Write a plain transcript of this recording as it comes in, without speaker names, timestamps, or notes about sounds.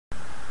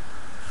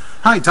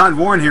Hi, Todd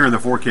Warren here in the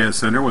Forecast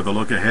Center with a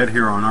look ahead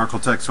here on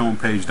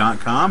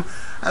ArklateXHomepage.com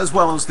as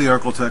well as the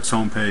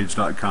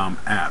ArklateXHomepage.com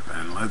app.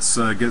 And let's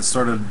get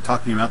started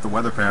talking about the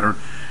weather pattern.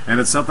 And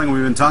it's something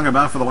we've been talking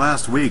about for the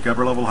last week,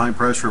 upper level high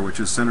pressure, which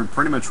is centered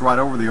pretty much right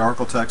over the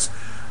Arklatex,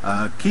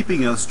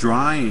 keeping us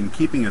dry and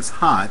keeping us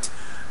hot.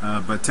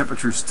 But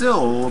temperatures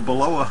still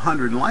below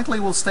 100 and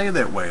likely will stay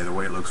that way, the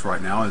way it looks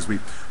right now. As we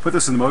put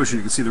this in motion,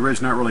 you can see the ridge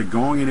not really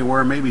going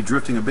anywhere, maybe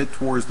drifting a bit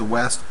towards the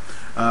west,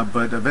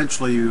 but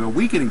eventually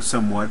weakening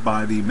somewhat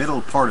by the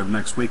middle part of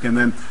next week and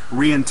then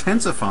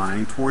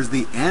re-intensifying towards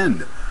the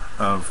end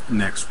of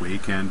next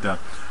week. And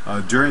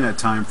during that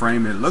time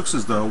frame, it looks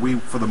as though we,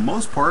 for the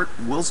most part,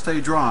 will stay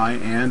dry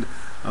and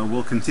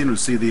we'll continue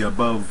to see the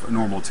above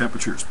normal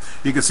temperatures.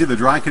 You can see the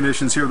dry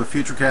conditions here of the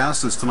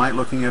futurecast is tonight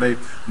looking at a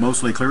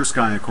mostly clear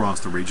sky across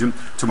the region.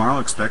 Tomorrow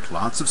expect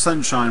lots of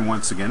sunshine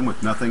once again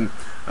with nothing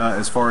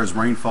as far as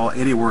rainfall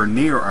anywhere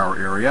near our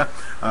area.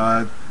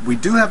 We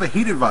do have a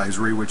heat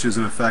advisory which is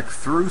in effect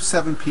through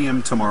 7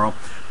 p.m. tomorrow,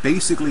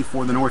 basically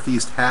for the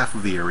northeast half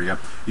of the area.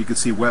 You can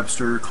see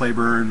Webster,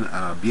 Claiborne,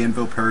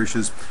 Bienville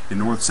parishes in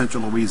north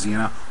central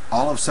Louisiana,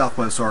 all of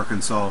southwest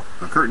Arkansas,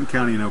 McCurtain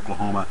County in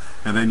Oklahoma,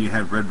 and then you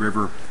have Red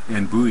River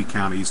and Bowie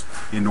counties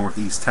in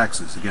northeast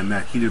Texas. Again,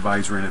 that heat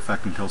advisory in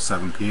effect until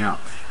 7 p.m.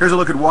 Here's a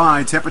look at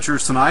why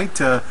temperatures tonight,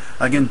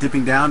 again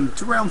dipping down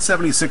to around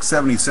 76,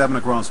 77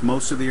 across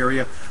most of the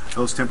area.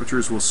 Those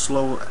temperatures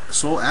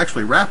will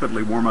actually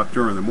rapidly warm up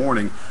during the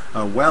morning,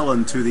 well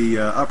into the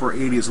upper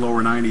 80s,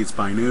 lower 90s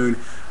by noon.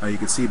 You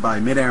can see by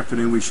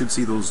mid-afternoon we should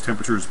see those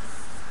temperatures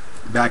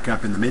back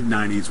up in the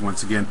mid-90s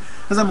once again,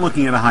 as I'm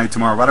looking at a high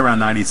tomorrow right around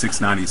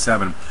 96,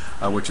 97,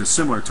 which is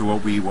similar to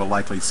what we will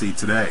likely see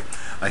today.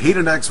 Heat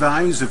index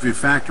values, if you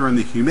factor in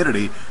the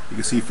humidity, you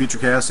can see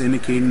Futurecast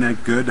indicating a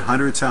good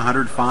 100 to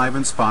 105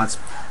 in spots,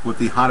 with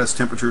the hottest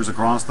temperatures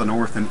across the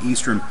north and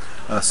eastern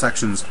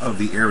sections of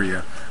the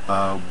area.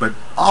 But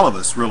all of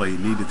us really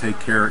need to take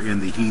care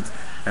in the heat,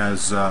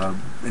 as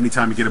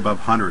anytime you get above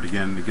 100,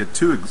 again, to get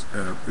too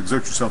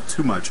exert yourself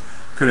too much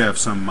could have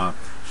some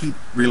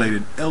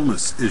heat-related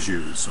illness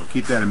issues, so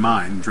keep that in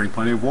mind and drink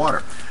plenty of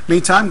water.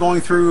 Meantime,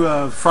 going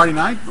through Friday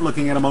night,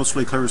 looking at a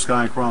mostly clear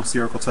sky across the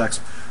Arklatex.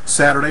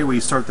 Saturday, we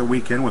start the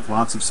weekend with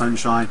lots of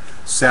sunshine.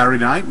 Saturday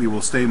night, we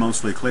will stay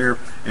mostly clear,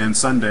 and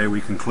Sunday, we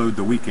conclude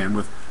the weekend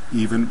with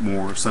even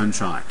more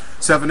sunshine.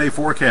 7-day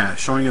forecast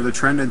showing you the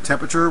trend in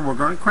temperature. We're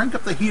going to crank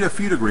up the heat a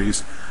few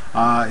degrees.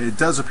 It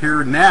does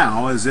appear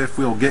now as if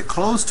we'll get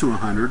close to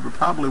 100, but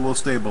probably will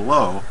stay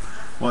below.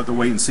 We'll have to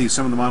wait and see.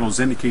 Some of the models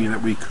indicating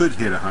that we could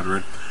hit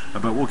 100,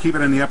 but we'll keep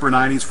it in the upper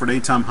 90s for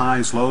daytime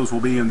highs. Lows will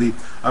be in the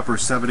upper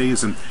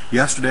 70s. And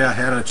yesterday I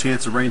had a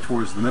chance of rain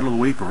towards the middle of the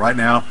week, but right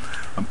now,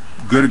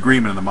 good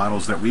agreement in the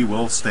models that we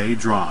will stay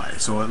dry.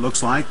 So it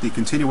looks like the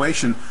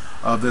continuation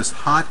of this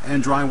hot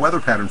and dry weather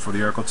pattern for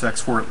the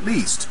Arklatex for at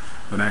least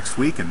the next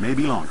week and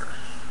maybe longer.